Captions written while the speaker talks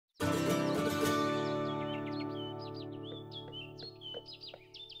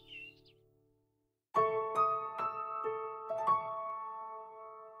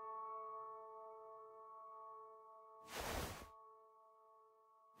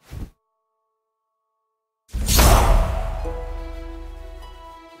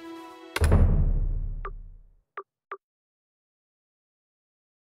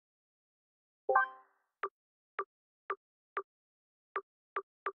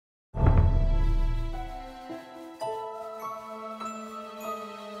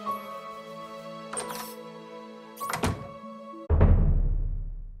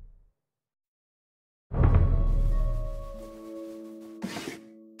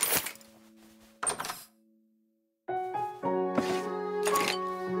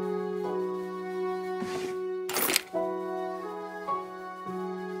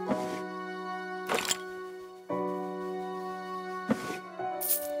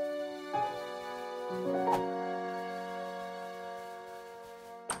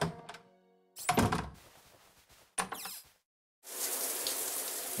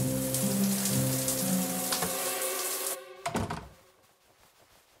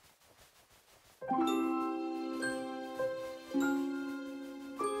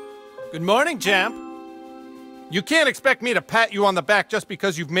Good morning, champ. You can't expect me to pat you on the back just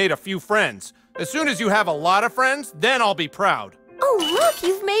because you've made a few friends. As soon as you have a lot of friends, then I'll be proud. Oh, look,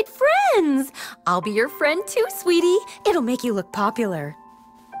 you've made friends. I'll be your friend too, sweetie. It'll make you look popular.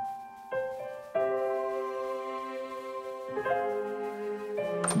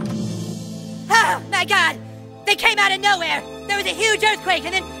 Oh, my God! They came out of nowhere! There was a huge earthquake,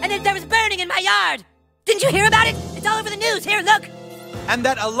 and then there was burning in my yard! Didn't you hear about it? It's all over the news. Here, look! And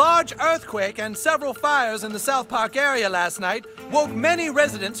that a large earthquake and several fires in the South Park area last night woke many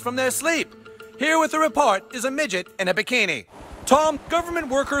residents from their sleep. Here with the report is a midget in a bikini. Tom, government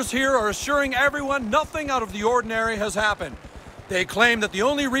workers here are assuring everyone nothing out of the ordinary has happened. They claim that the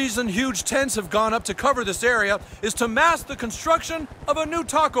only reason huge tents have gone up to cover this area is to mask the construction of a new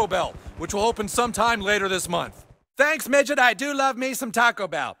Taco Bell, which will open sometime later this month. Thanks, midget. I do love me some Taco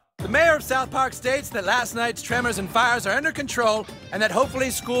Bell. The mayor of South Park states that last night's tremors and fires are under control and that hopefully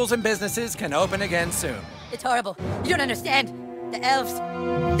schools and businesses can open again soon. It's horrible. You don't understand. The elves,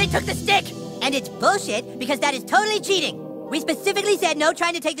 they took the stick! And it's bullshit because that is totally cheating. We specifically said no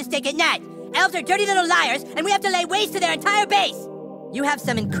trying to take the stick at night. Elves are dirty little liars, and we have to lay waste to their entire base. You have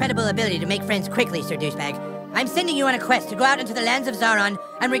some incredible ability to make friends quickly, Sir Douchebag. I'm sending you on a quest to go out into the lands of Zaron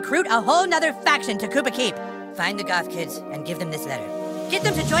and recruit a whole nother faction to Koopa Keep. Find the goth kids and give them this letter. Get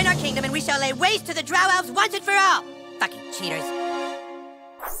them to join our kingdom and we shall lay waste to the Drow Elves once and for all! Fucking cheaters.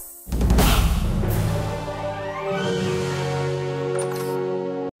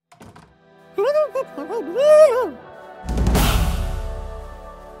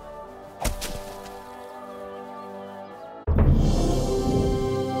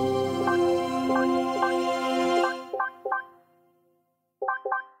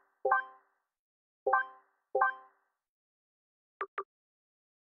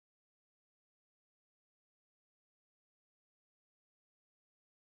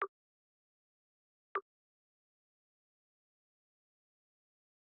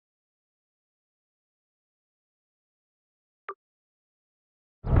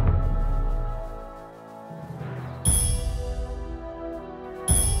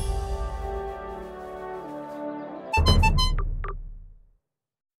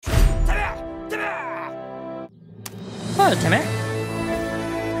 Hello, Timmy.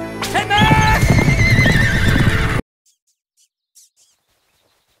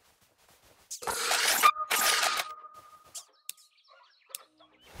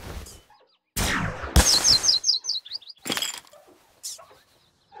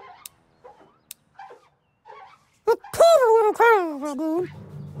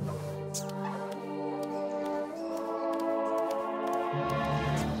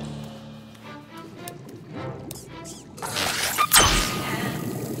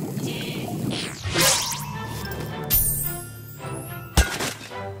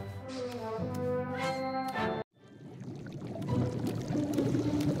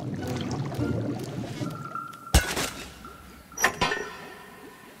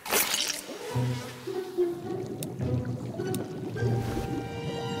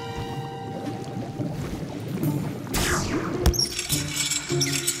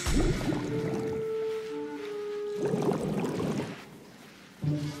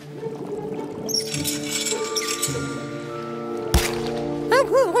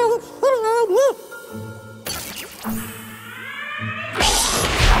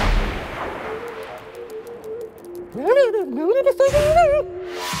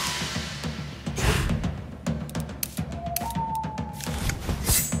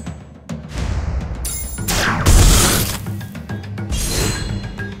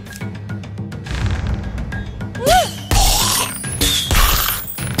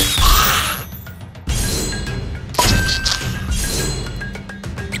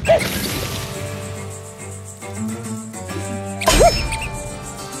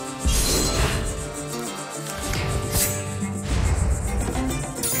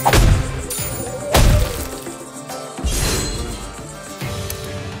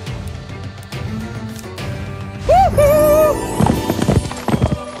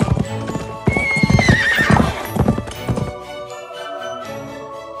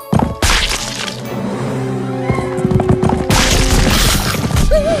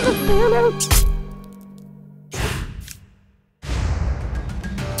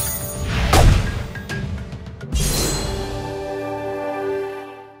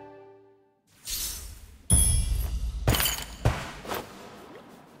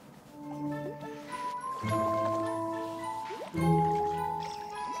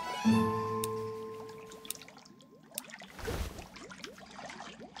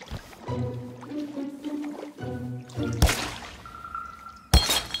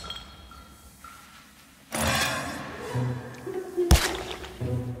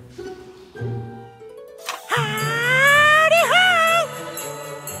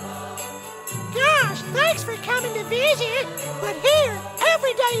 Thanks for coming to visit, but here,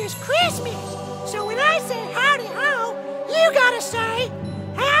 every day is Christmas. So when I say howdy ho, you gotta say,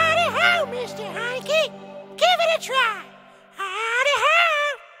 howdy ho, Mr. Hanky. Give it a try. Howdy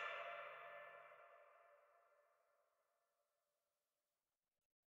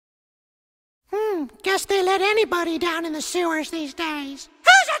ho. Guess they let anybody down in the sewers these days.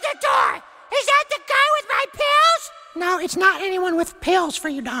 Who's at the door? Is that the guy with my pills? No, it's not anyone with pills for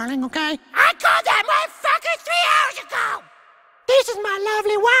you, darling, okay? I called that motherfucker 3 hours ago! This is my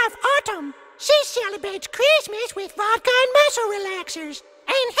lovely wife, Autumn. She celebrates Christmas with vodka and muscle relaxers.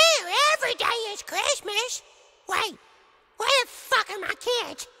 And here, every day is Christmas. Wait, where the fuck are my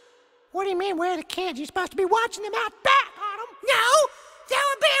kids? What do you mean, where are the kids? You're supposed to be watching them out back, Autumn. No! They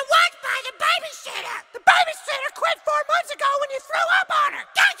were being watched by the babysitter! The babysitter quit 4 months ago when you threw up on her!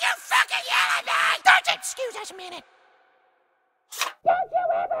 Don't you fucking yell at me! Don't you excuse us a minute! Don't you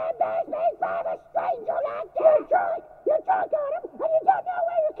ever embarrass me from a stranger like you, Charlie! You drunk on him, and you don't know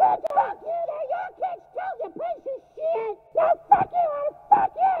where your kids are! Fuck you, they're your kids too, you piece of shit! No, fuck you, and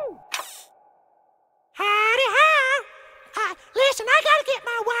fuck you! Howdy ho! Listen, I gotta get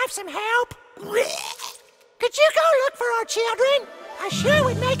my wife some help. Could you go look for our children? I sure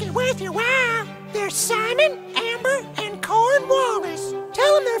would make it worth your while. There's Simon, Amber, and Cornwallis.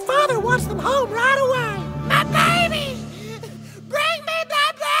 Tell them their father wants them home right away. My baby! Bring me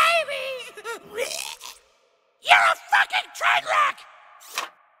my baby! You're a fucking train wreck!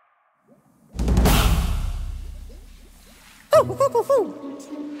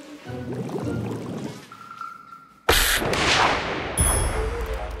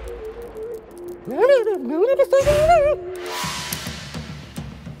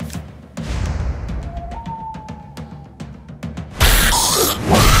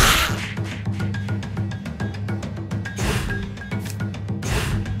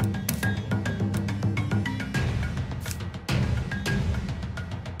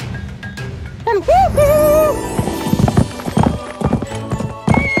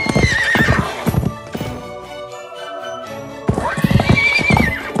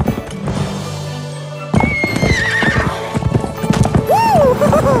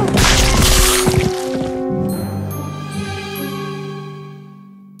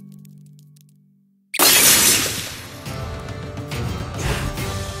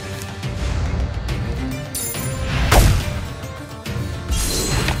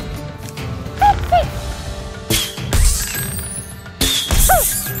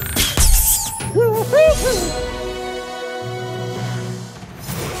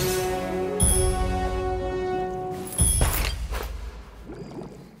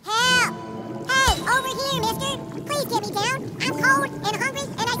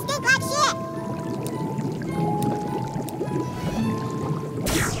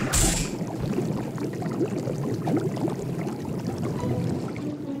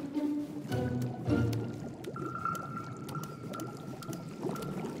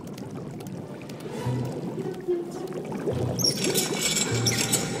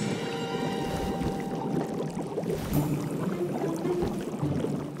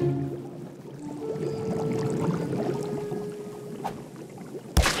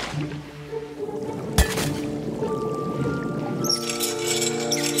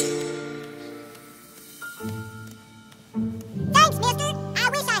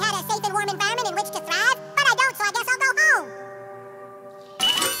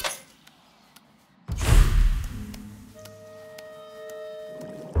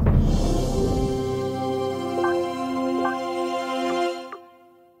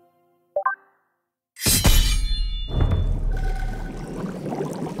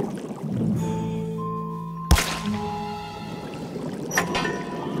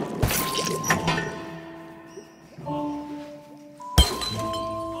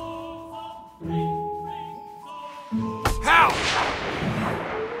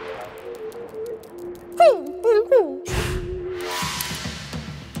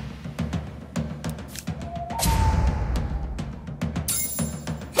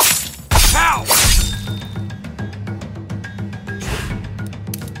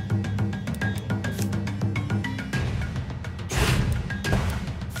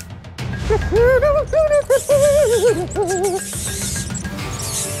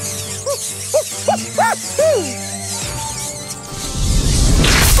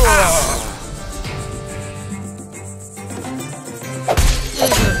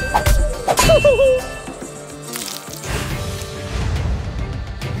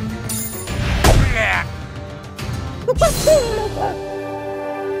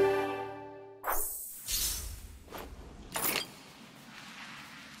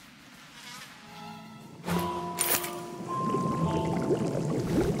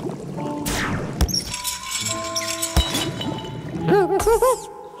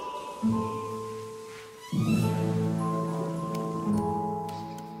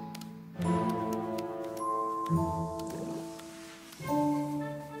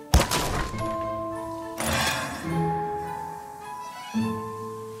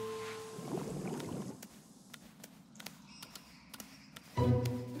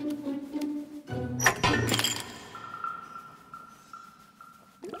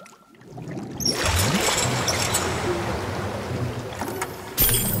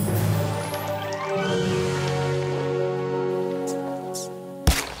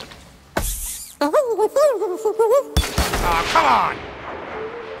 Oh, come on!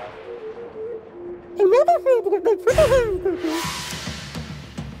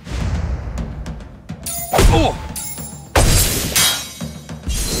 Oh!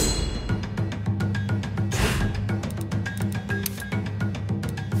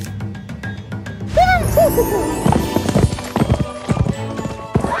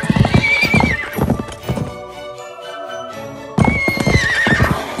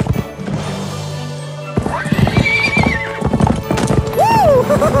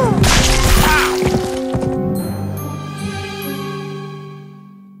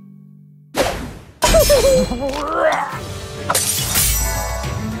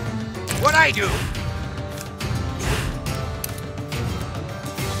 What'd I do?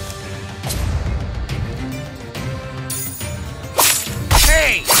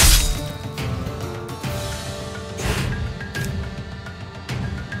 Hey!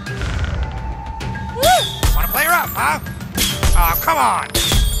 Wanna play her up, huh? Oh, come on!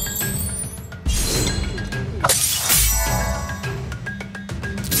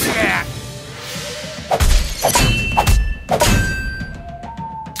 Yeah.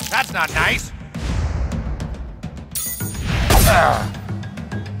 That's not nice.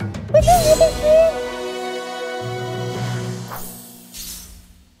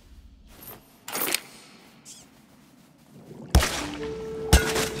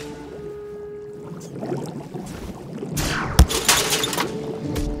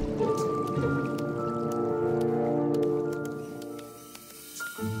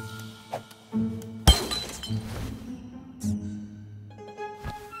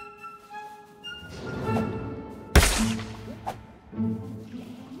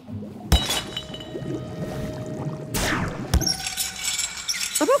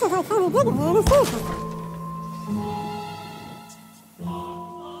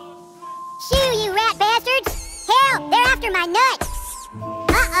 Shoo, you rat bastards! Hell, they're after my nuts!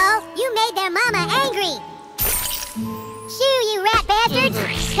 Uh-oh, you made their mama angry! Shoo, you rat bastards!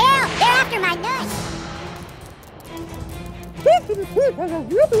 Hell, they're after my nuts!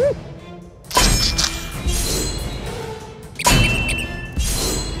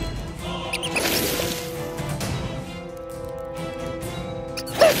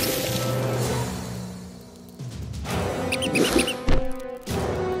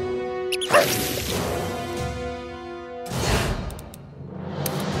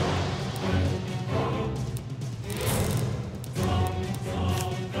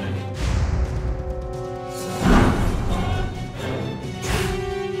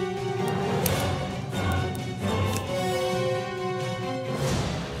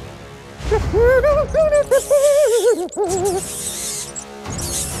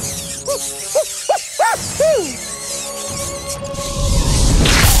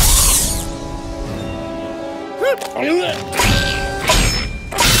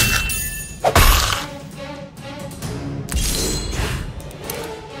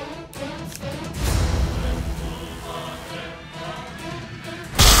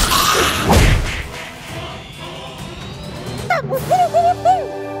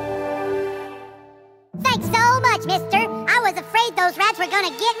 Thanks so much, mister. I was afraid those rats were gonna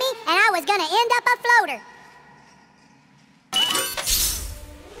get me, and I was gonna end up a floater.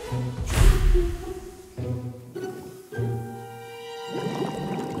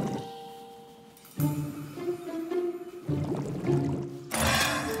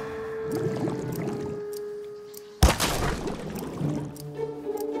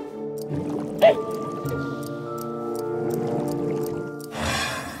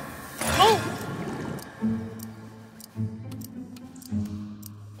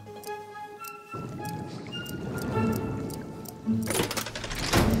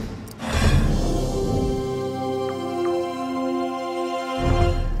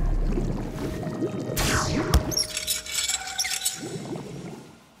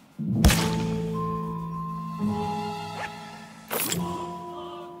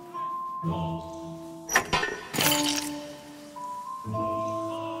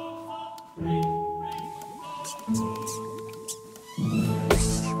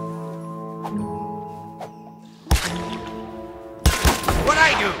 What'd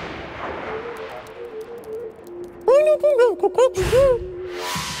I do?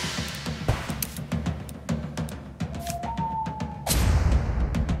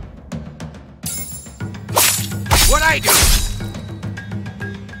 What'd I do?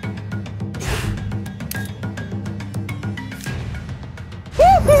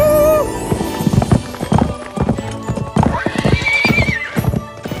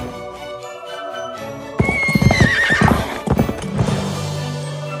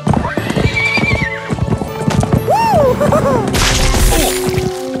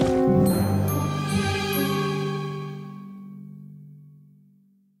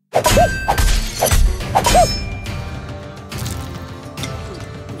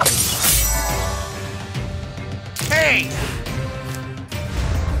 me!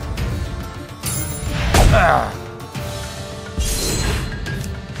 Ow!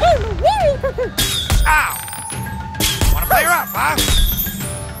 Wanna play rough, huh?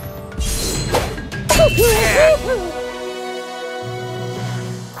 Yeah.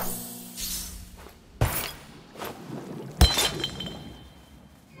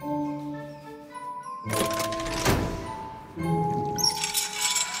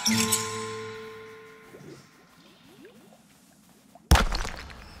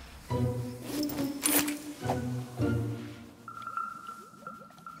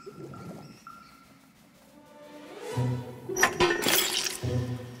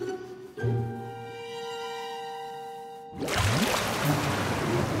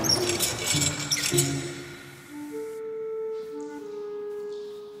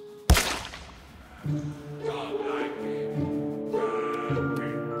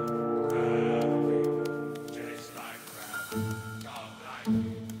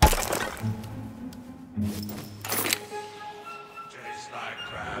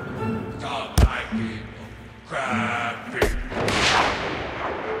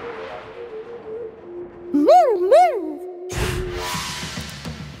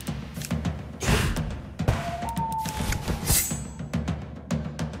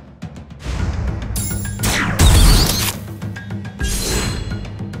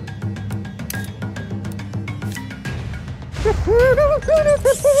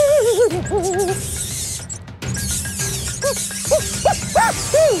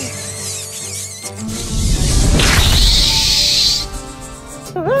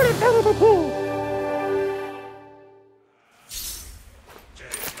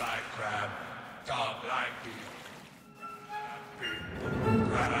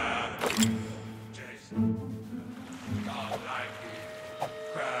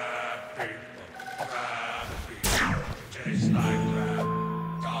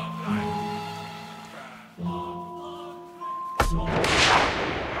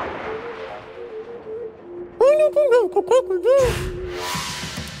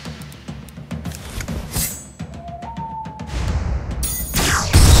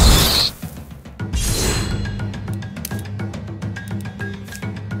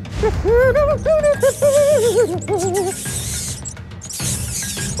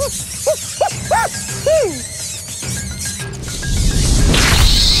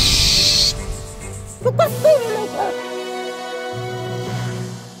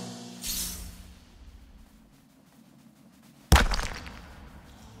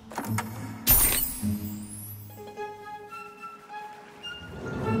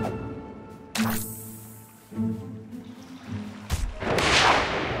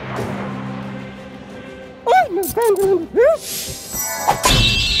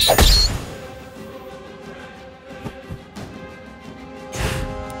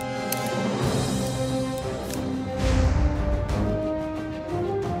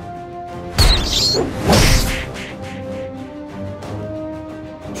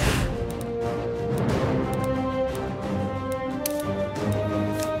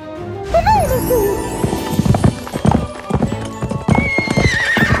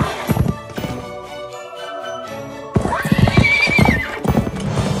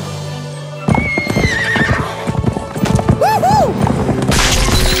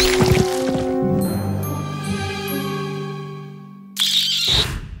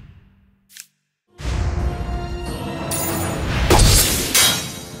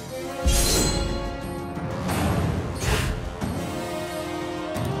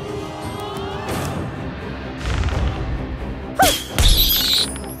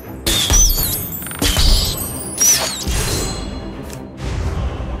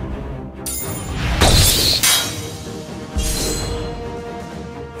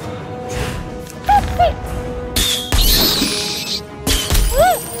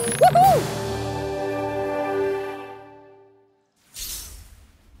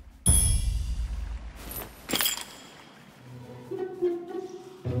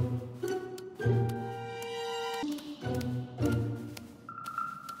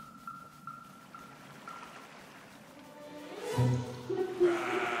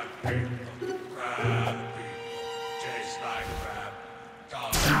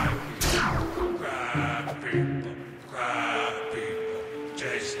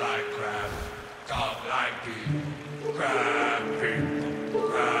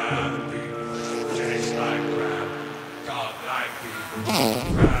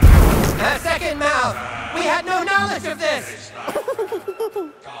 Second mouth! We had no knowledge of this!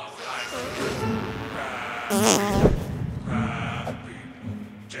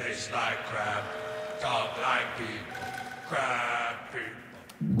 Taste like crab. Dog like people, crab people,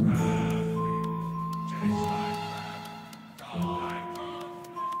 crab people, taste like crab. Dog like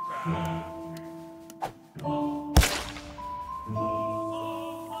people, crab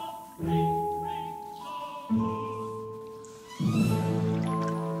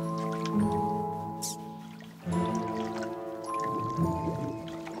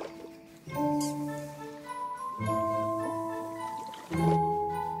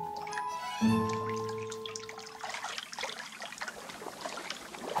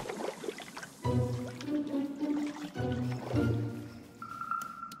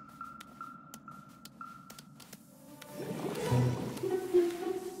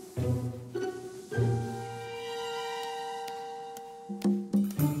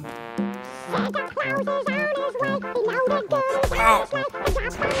Santa Claus is on his way.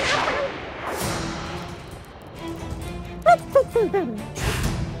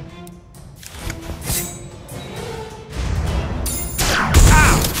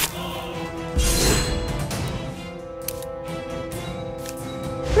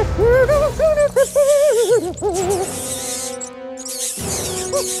 He loaded goods with a sleigh and dropped them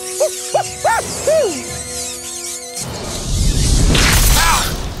off. Let's put some food.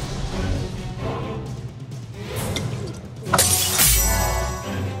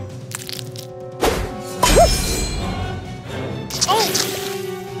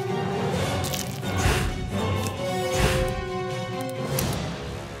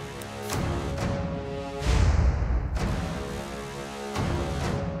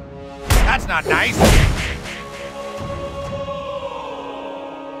 That's not nice.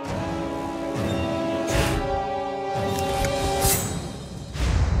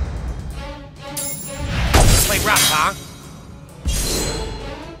 Play rough, huh?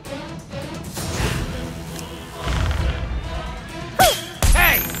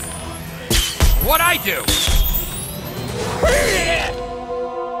 Hey! What'd I do?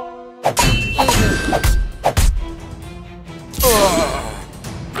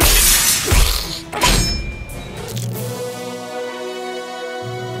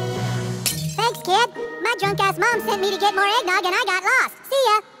 Thanks, kid. My drunk-ass mom sent me to get more eggnog and I got lost. See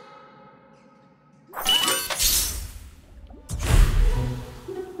ya.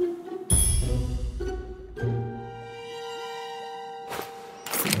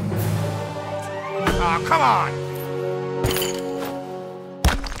 Oh, come on!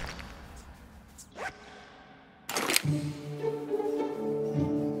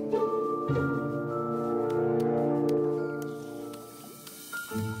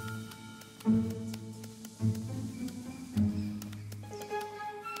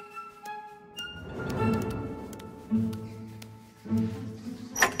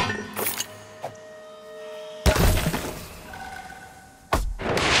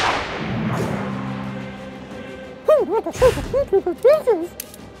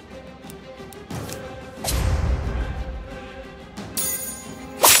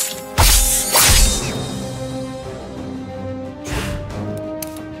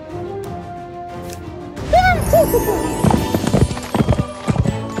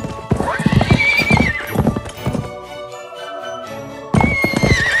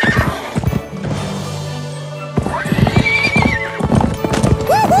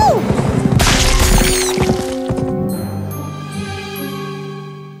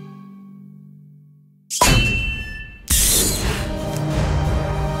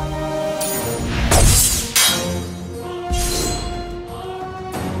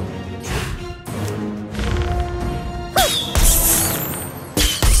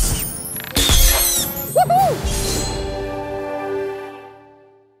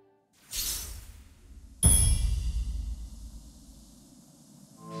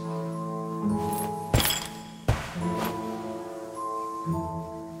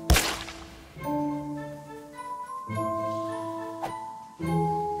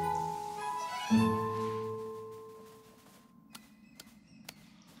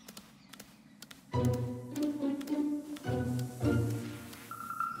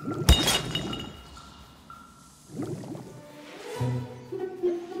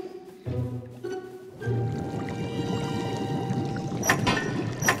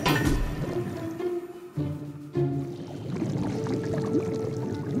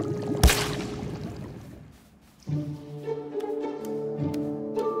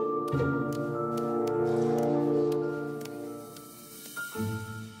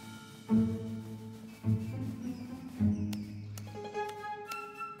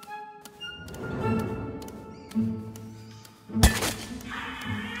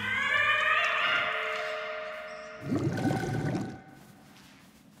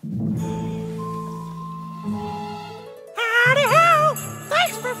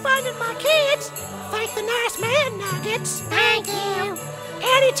 my kids. Thank the nice man, Nuggets. Thank you.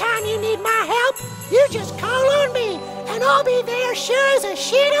 Anytime you need my help, you just call on me, and I'll be there sure as a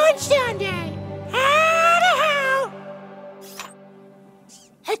shit on Sunday. Howdy-ho!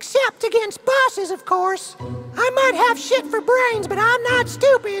 Except against bosses, of course. I might have shit for brains, but I'm not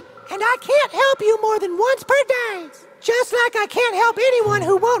stupid, and I can't help you more than once per day. Just like I can't help anyone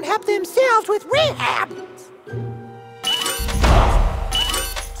who won't help themselves with rehab.